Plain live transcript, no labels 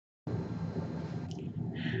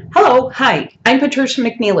Hello, hi, I'm Patricia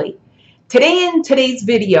McNeely. Today in today's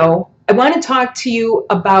video, I want to talk to you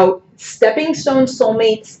about stepping stone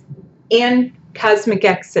soulmates and cosmic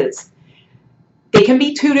exes. They can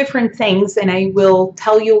be two different things, and I will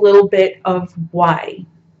tell you a little bit of why.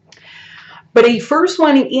 But I first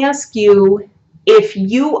want to ask you if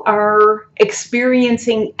you are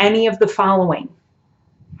experiencing any of the following.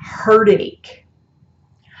 Heartache.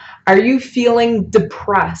 Are you feeling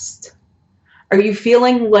depressed? Are you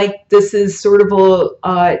feeling like this is sort of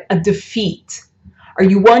a defeat? Are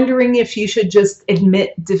you wondering if you should just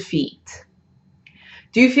admit defeat?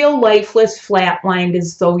 Do you feel lifeless, flatlined,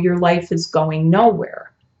 as though your life is going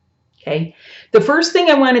nowhere? Okay. The first thing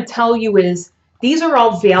I want to tell you is these are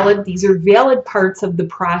all valid. These are valid parts of the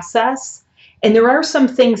process. And there are some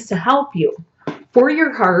things to help you. For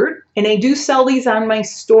your heart, and I do sell these on my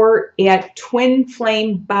store at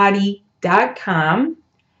twinflamebody.com.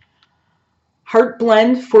 Heart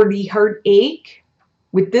blend for the heartache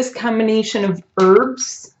with this combination of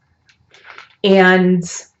herbs. And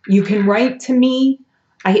you can write to me.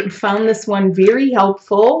 I had found this one very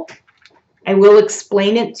helpful. I will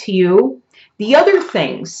explain it to you. The other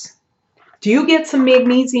things, do you get some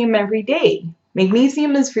magnesium every day?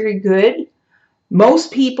 Magnesium is very good.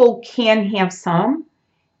 Most people can have some.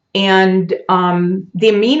 And the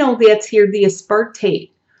amino that's here, the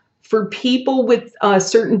aspartate, for people with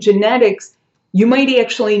certain genetics, you might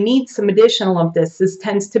actually need some additional of this. This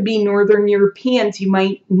tends to be Northern Europeans. You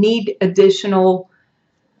might need additional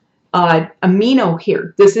amino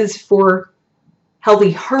here. This is for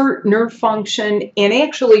healthy heart, nerve function, and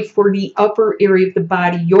actually for the upper area of the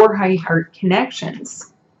body, your high heart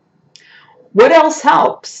connections. What else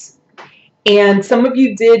helps? And some of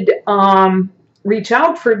you did reach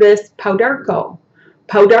out for this, Paudarco.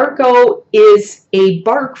 Paudarco is a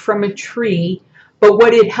bark from a tree, but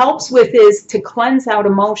what it helps with is to cleanse out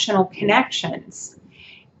emotional connections.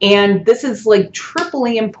 And this is like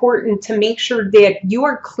triply important to make sure that you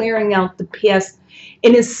are clearing out the past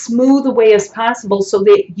in as smooth a way as possible so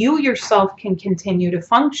that you yourself can continue to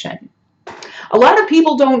function. A lot of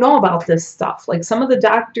people don't know about this stuff. Like some of the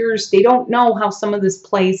doctors, they don't know how some of this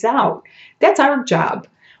plays out. That's our job.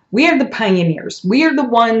 We are the pioneers. We are the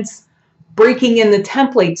ones breaking in the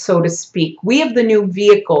template, so to speak. We have the new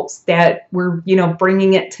vehicles that we're,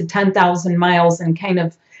 bringing it to 10,000 miles and kind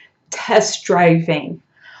of test driving.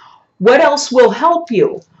 What else will help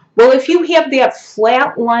you? Well, if you have that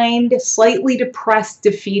flatlined, slightly depressed,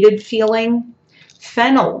 defeated feeling,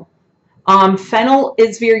 fennel. Fennel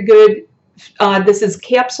is very good. This is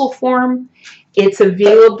capsule form. It's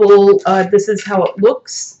available. This is how it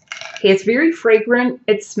looks. Okay, it's very fragrant.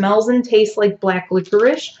 It smells and tastes like black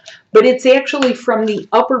licorice, but it's actually from the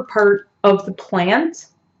upper part of the plant.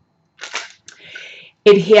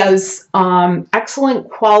 It has excellent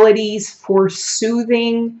qualities for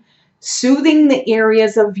soothing the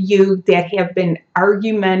areas of you that have been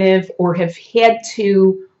argumentative or have had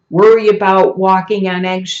to worry about walking on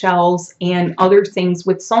eggshells and other things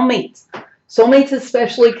with soulmates. Soulmates,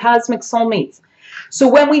 especially cosmic soulmates. So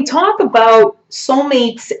when we talk about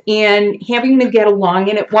soulmates and having to get along,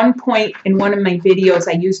 and at one point in one of my videos,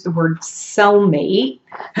 I used the word cellmate,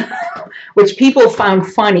 which people found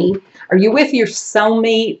funny. Are you with your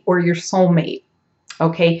cellmate or your soulmate?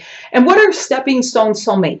 Okay. And what are stepping stone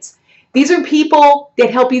soulmates? These are people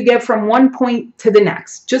that help you get from one point to the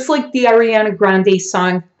next, just like the Ariana Grande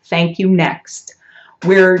song, Thank You Next,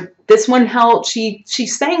 where this one helped, she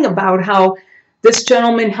sang about how this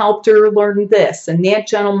gentleman helped her learn this, and that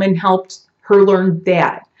gentleman helped her learn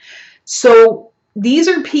that. So these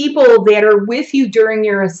are people that are with you during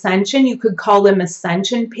your ascension. You could call them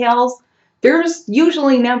ascension pals. There's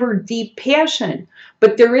usually never deep passion,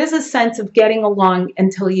 but there is a sense of getting along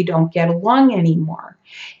until you don't get along anymore.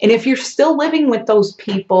 And if you're still living with those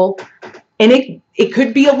people, and it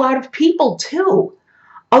could be a lot of people too.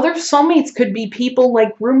 Other soulmates could be people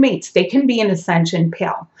like roommates. They can be an ascension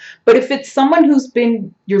pal. But if it's someone who's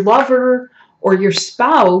been your lover or your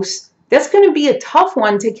spouse, that's going to be a tough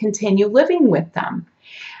one to continue living with them.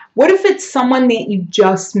 What if it's someone that you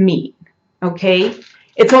just meet? Okay?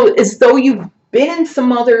 It's as though you've been in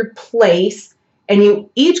some other place and you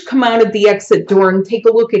each come out of the exit door and take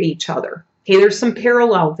a look at each other. Okay, there's some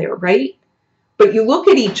parallel there, right? But you look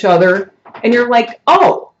at each other and you're like,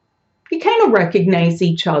 oh, you kind of recognize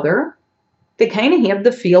each other. They kind of have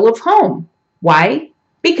the feel of home. Why?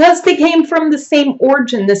 Because they came from the same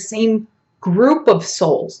origin, the same group of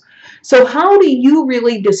souls. So how do you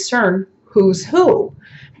really discern who's who?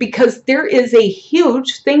 Because there is a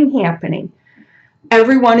huge thing happening.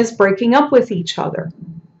 Everyone is breaking up with each other.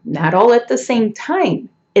 Not all at the same time,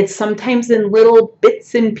 It's sometimes in little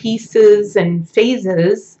bits and pieces and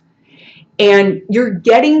phases, and you're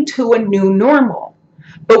getting to a new normal.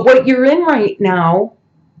 But what you're in right now,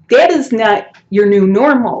 that is not your new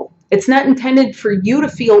normal. It's not intended for you to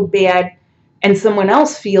feel bad and someone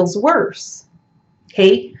else feels worse.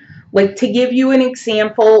 Okay? Like, to give you an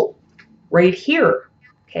example right here,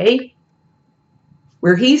 okay?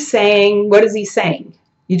 Where he's saying, what is he saying?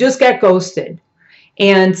 You just got ghosted.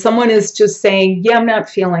 And someone is just saying, yeah, I'm not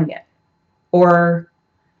feeling it. Or,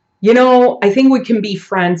 you know, I think we can be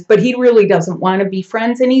friends, but he really doesn't want to be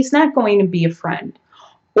friends and he's not going to be a friend.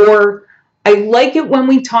 Or, I like it when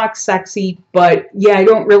we talk sexy, but yeah, I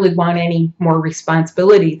don't really want any more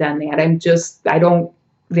responsibility than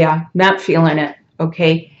that. Not feeling it,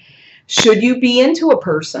 okay? Should you be into a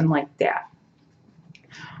person like that?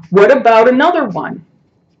 What about another one?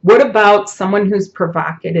 What about someone who's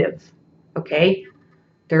provocative, okay?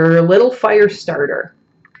 They're a little fire starter.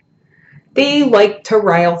 They like to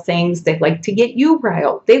rile things. They like to get you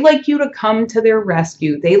riled. They like you to come to their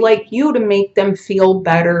rescue. They like you to make them feel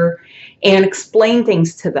better and explain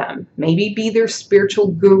things to them. Maybe be their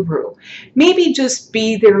spiritual guru. Maybe just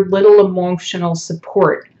be their little emotional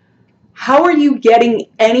support. How are you getting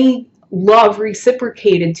any love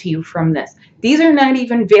reciprocated to you from this? These are not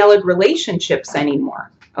even valid relationships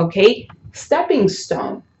anymore, okay? Stepping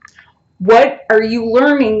stone. What are you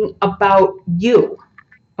learning about you,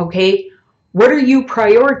 okay? What are you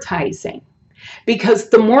prioritizing? Because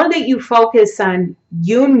the more that you focus on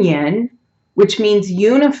union, which means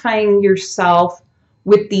unifying yourself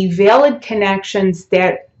with the valid connections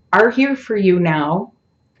that are here for you now,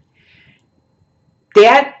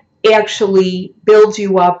 that actually builds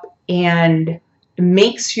you up and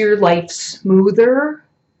makes your life smoother,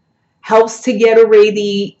 helps to get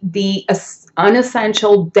away the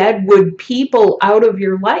unessential deadwood people out of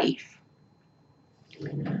your life.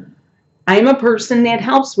 I'm a person that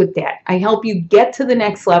helps with that. I help you get to the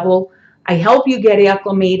next level. I help you get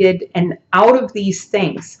acclimated and out of these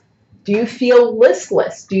things. Do you feel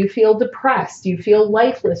listless? Do you feel depressed? Do you feel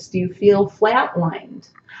lifeless? Do you feel flatlined?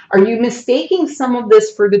 Are you mistaking some of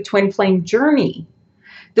this for the twin flame journey?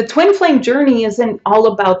 The twin flame journey isn't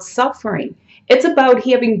all about suffering. It's about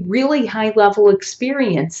having really high level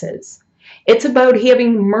experiences. It's about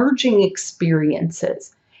having merging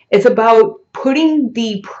experiences. It's about putting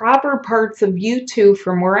the proper parts of you two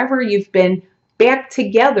from wherever you've been back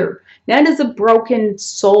together. Not as a broken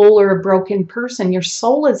soul or a broken person. Your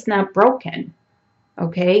soul is not broken,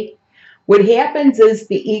 okay? What happens is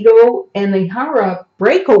the ego and the hara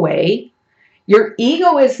break away. Your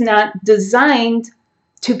ego is not designed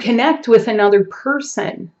to connect with another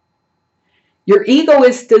person. Your ego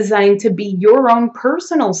is designed to be your own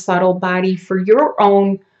personal subtle body for your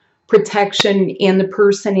own protection and the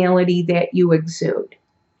personality that you exude.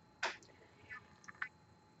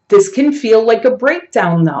 This can feel like a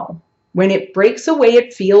breakdown, though. When it breaks away,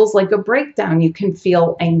 it feels like a breakdown. You can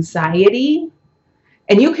feel anxiety,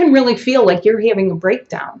 and you can really feel like you're having a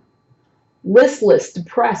breakdown. Listless,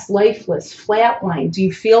 depressed, lifeless, flatline. Do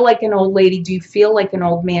you feel like an old lady? Do you feel like an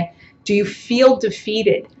old man? Do you feel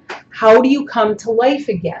defeated? How do you come to life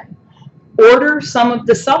again? Order some of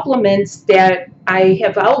the supplements that I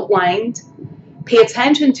have outlined. Pay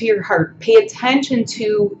attention to your heart. Pay attention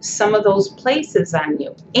to some of those places on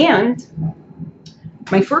you. And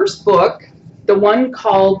my first book, the one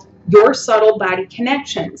called Your Subtle Body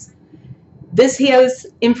Connections. This has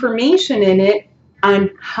information in it on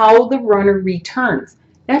how the runner returns.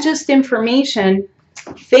 Not just information,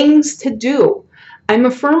 things to do. I'm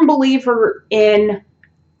a firm believer in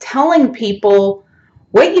telling people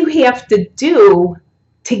what you have to do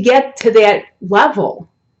to get to that level.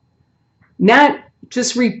 Not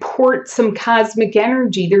just report some cosmic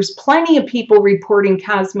energy. There's plenty of people reporting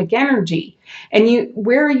cosmic energy. And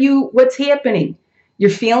what's happening? You're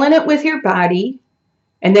feeling it with your body.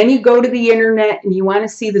 And then you go to the internet and you want to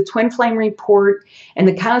see the twin flame report and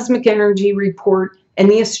the cosmic energy report and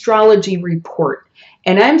the astrology report.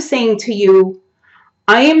 And I'm saying to you,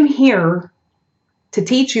 I am here to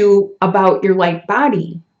teach you about your light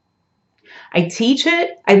body. I teach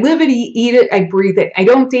it, I live it, eat it, I breathe it. I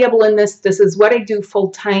don't dabble in this. This is what I do full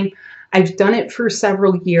time. I've done it for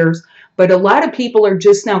several years, but a lot of people are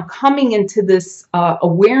just now coming into this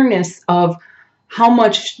awareness of how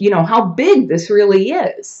much, how big this really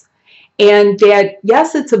is. And that,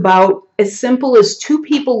 yes, it's about as simple as two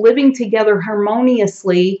people living together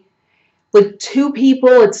harmoniously. Like two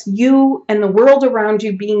people, it's you and the world around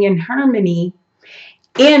you being in harmony.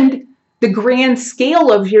 And the grand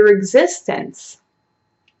scale of your existence.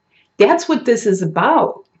 That's what this is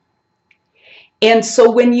about. And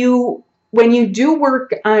so when you when you do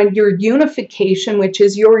work on your unification, which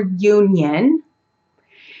is your union,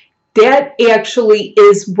 that actually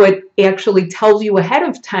is what actually tells you ahead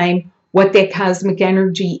of time what that cosmic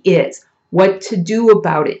energy is, what to do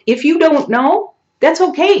about it. If you don't know, that's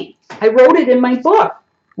okay. I wrote it in my book.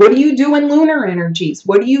 What do you do in lunar energies?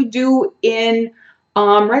 What do you do in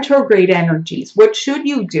retrograde energies? What should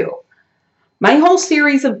you do? My whole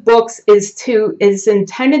series of books is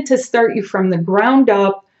intended to start you from the ground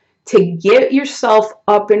up, to get yourself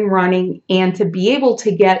up and running, and to be able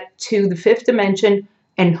to get to the fifth dimension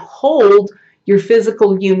and hold your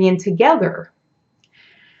physical union together.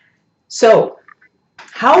 So,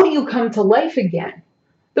 how do you come to life again?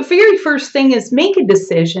 The very first thing is make a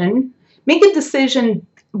decision. Make a decision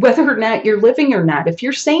whether or not you're living or not. If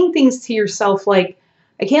you're saying things to yourself like,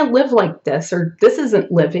 I can't live like this, or this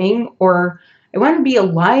isn't living, or I want to be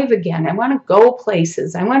alive again, I want to go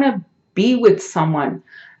places, I want to be with someone,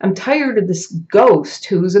 I'm tired of this ghost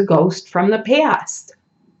who's a ghost from the past.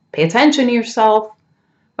 Pay attention to yourself.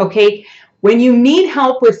 Okay, when you need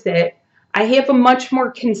help with it, I have a much more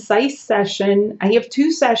concise session. I have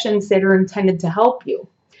 2 sessions that are intended to help you.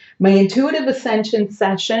 My Intuitive Ascension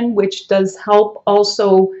session, which does help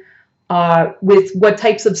also with what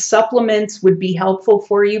types of supplements would be helpful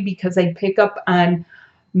for you, because I pick up on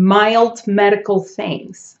mild medical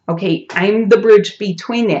things. Okay, I'm the bridge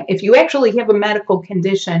between that. If you actually have a medical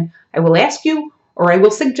condition, I will ask you, or I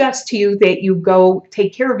will suggest to you that you go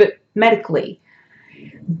take care of it medically.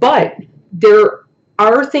 But there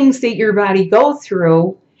are things that your body goes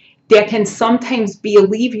through that can sometimes be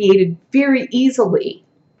alleviated very easily.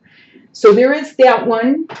 So there is that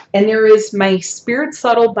one, and there is my Spirit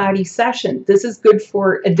Subtle Body session. This is good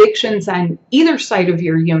for addictions on either side of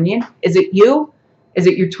your union. Is it you? Is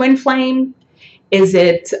it your twin flame? Is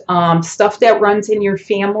it stuff that runs in your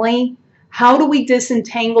family? How do we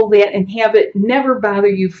disentangle that and have it never bother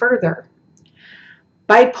you further?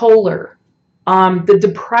 Bipolar, the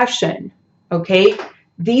depression, okay?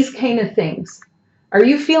 These kind of things. Are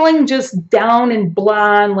you feeling just down and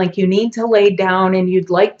blah, like you need to lay down and you'd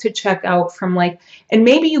like to check out from life, and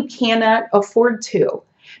maybe you cannot afford to?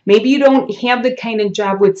 Maybe you don't have the kind of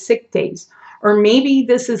job with sick days, or maybe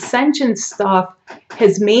this Ascension stuff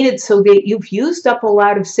has made it so that you've used up a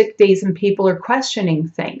lot of sick days and people are questioning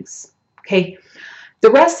things, okay?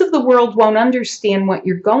 The rest of the world won't understand what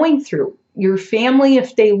you're going through. Your family,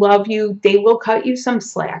 if they love you, they will cut you some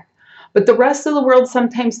slack. But the rest of the world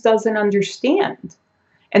sometimes doesn't understand.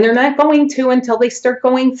 And they're not going to until they start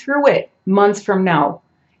going through it months from now,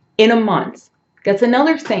 in a month. That's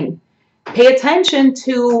another thing. Pay attention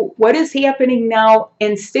to what is happening now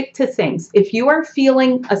and stick to things. If you are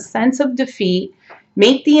feeling a sense of defeat,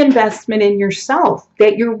 make the investment in yourself,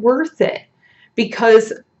 that you're worth it.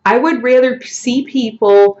 Because I would rather see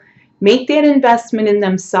people make that investment in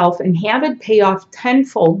themselves and have it pay off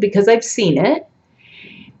tenfold, because I've seen it,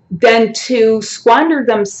 than to squander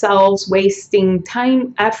themselves wasting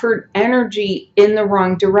time, effort, energy in the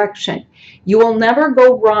wrong direction. You will never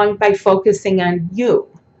go wrong by focusing on you.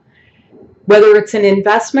 Whether it's an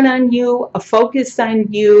investment on you, a focus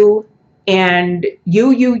on you, and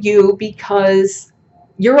you, because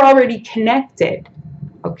you're already connected,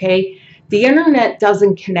 okay? The internet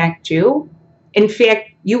doesn't connect you. In fact,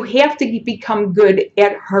 you have to become good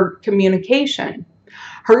at heart communication.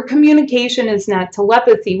 Heart communication is not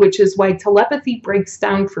telepathy, which is why telepathy breaks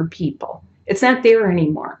down for people. It's not there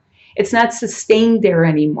anymore. It's not sustained there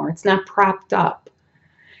anymore. It's not propped up.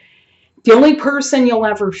 The only person you'll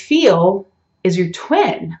ever feel is your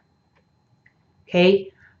twin.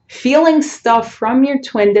 Okay? Feeling stuff from your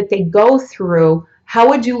twin that they go through, how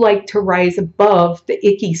would you like to rise above the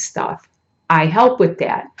icky stuff? I help with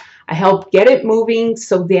that. I help get it moving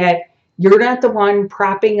so that you're not the one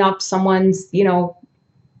propping up someone's,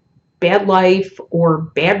 bad life or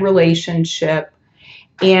bad relationship.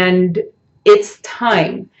 And it's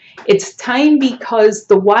time. It's time, because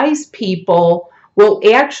the wise people will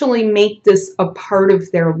actually make this a part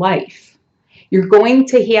of their life. You're going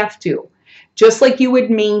to have to. Just like you would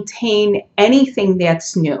maintain anything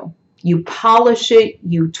that's new. You polish it,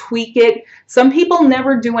 you tweak it. Some people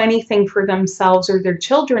never do anything for themselves or their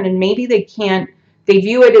children, and maybe they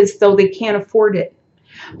view it as though they can't afford it.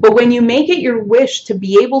 But when you make it your wish to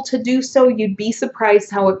be able to do so, you'd be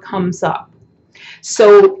surprised how it comes up.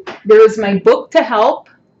 So there is my book to help,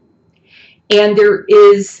 and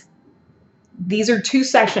these are 2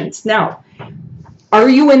 sessions. Now, are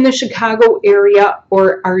you in the Chicago area,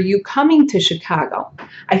 or are you coming to Chicago?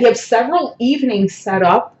 I have several evenings set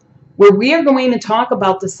up where we are going to talk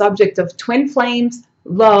about the subject of twin flames,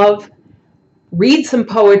 love, read some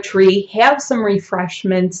poetry, have some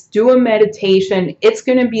refreshments, do a meditation. It's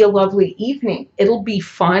going to be a lovely evening. It'll be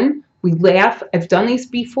fun. We laugh. I've done these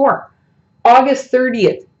before. August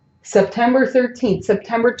 30th, September 13th,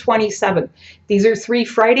 September 27th. These are 3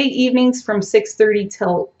 Friday evenings from 6:30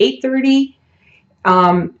 till 8:30.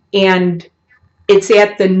 And it's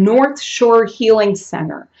at the North Shore Healing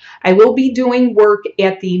Center. I will be doing work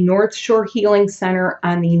at the North Shore Healing Center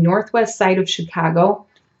on the northwest side of Chicago.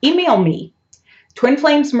 Email me,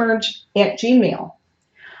 twinflamesmerge@gmail.com.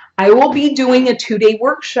 I will be doing a 2-day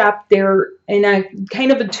workshop there, in a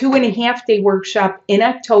kind of a 2.5-day workshop in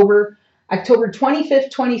October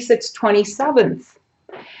 25th, 26th, 27th.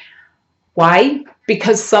 Why?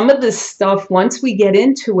 Because some of this stuff, once we get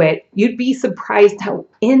into it, you'd be surprised how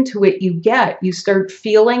into it you get. You start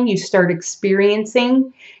feeling, you start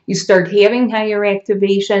experiencing, you start having higher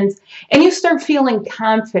activations, and you start feeling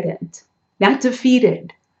confident, not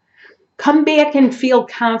defeated. Come back and feel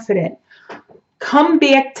confident. Come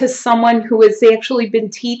back to someone who has actually been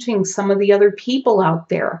teaching some of the other people out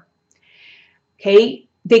there. Okay?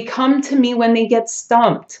 They come to me when they get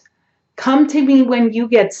stumped. Come to me when you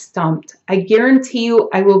get stumped. I guarantee you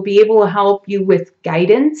I will be able to help you with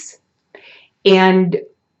guidance and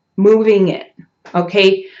moving it.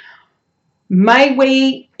 Okay? My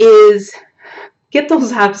way is get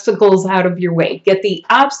those obstacles out of your way. Get the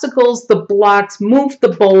obstacles, the blocks, move the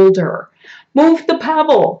boulder, move the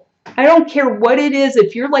pebble. I don't care what it is.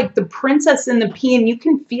 If you're like the princess in the pea and you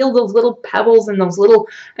can feel those little pebbles and those little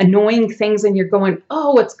annoying things and you're going,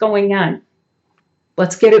 oh, what's going on?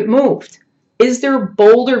 Let's get it moved. Is there a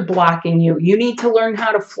boulder blocking you? You need to learn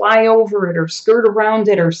how to fly over it or skirt around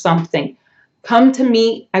it or something. Come to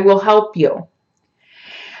me. I will help you.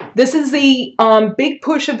 This is the big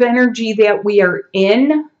push of energy that we are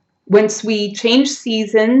in. Once we change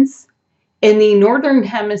seasons in the Northern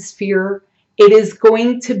Hemisphere, it is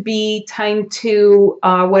going to be time to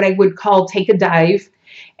what I would call take a dive.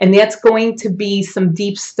 And that's going to be some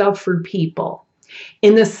deep stuff for people.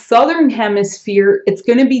 In the Southern Hemisphere, it's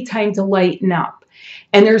going to be time to lighten up.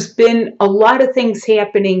 And there's been a lot of things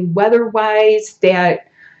happening weather-wise that,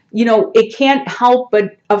 you know, it can't help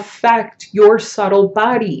but affect your subtle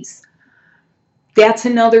bodies. That's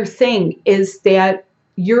another thing, is that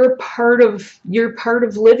you're part of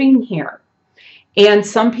living here. And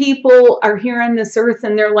some people are here on this earth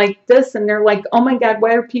and they're like this and they're like, oh my God,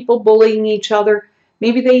 why are people bullying each other?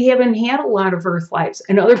 Maybe they haven't had a lot of earth lives.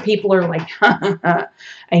 And other people are like, ha, ha, ha,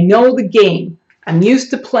 I know the game. I'm used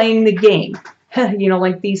to playing the game. You know,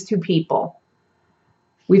 like these two people.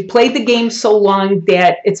 We've played the game so long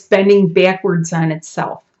that it's bending backwards on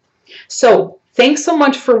itself. So thanks so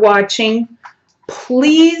much for watching.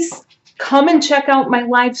 Please come and check out my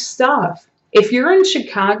live stuff. If you're in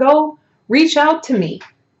Chicago, reach out to me.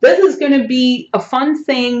 This is going to be a fun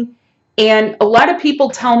thing. And a lot of people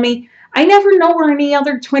tell me, I never know where any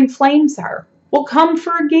other twin flames are. Well, come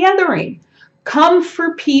for a gathering. Come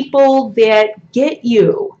for people that get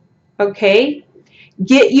you, okay?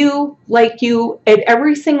 Get you, like you. At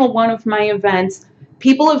every single one of my events,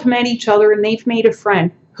 people have met each other and they've made a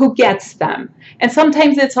friend who gets them. And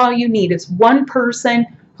sometimes that's all you need. It's one person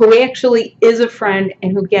who actually is a friend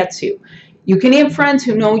and who gets you. You can have friends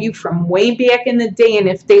who know you from way back in the day, and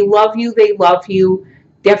if they love you, they love you.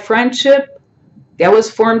 That friendship, that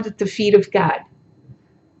was formed at the feet of God.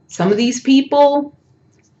 Some of these people,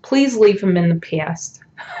 please leave them in the past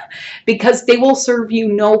because they will serve you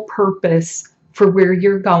no purpose for where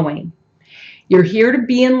you're going. You're here to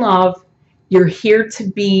be in love. You're here to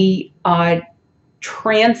be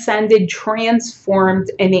transcended,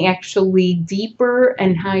 transformed, and actually deeper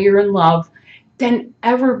and higher in love than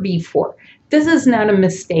ever before. This is not a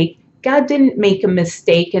mistake. God didn't make a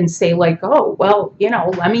mistake and say like, oh, well, you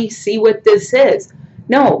know, let me see what this is.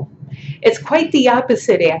 No, it's quite the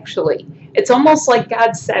opposite, actually. It's almost like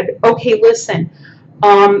God said, okay, listen,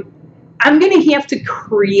 I'm going to have to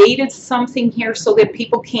create something here so that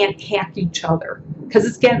people can't hack each other because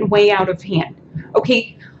it's getting way out of hand.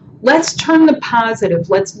 Okay, let's turn the positive.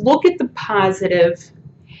 Let's look at the positive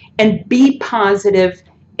and be positive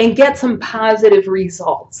and get some positive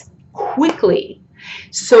results quickly.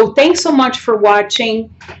 So thanks so much for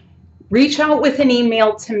watching. Reach out with an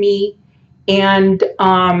email to me, and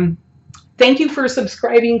thank you for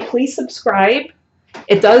subscribing. Please subscribe.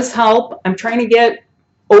 It does help. I'm trying to get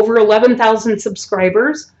over 11,000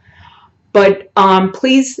 subscribers, but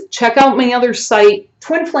please check out my other site,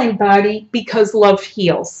 Twin Flame Body, because love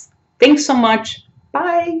heals. Thanks so much.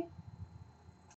 Bye.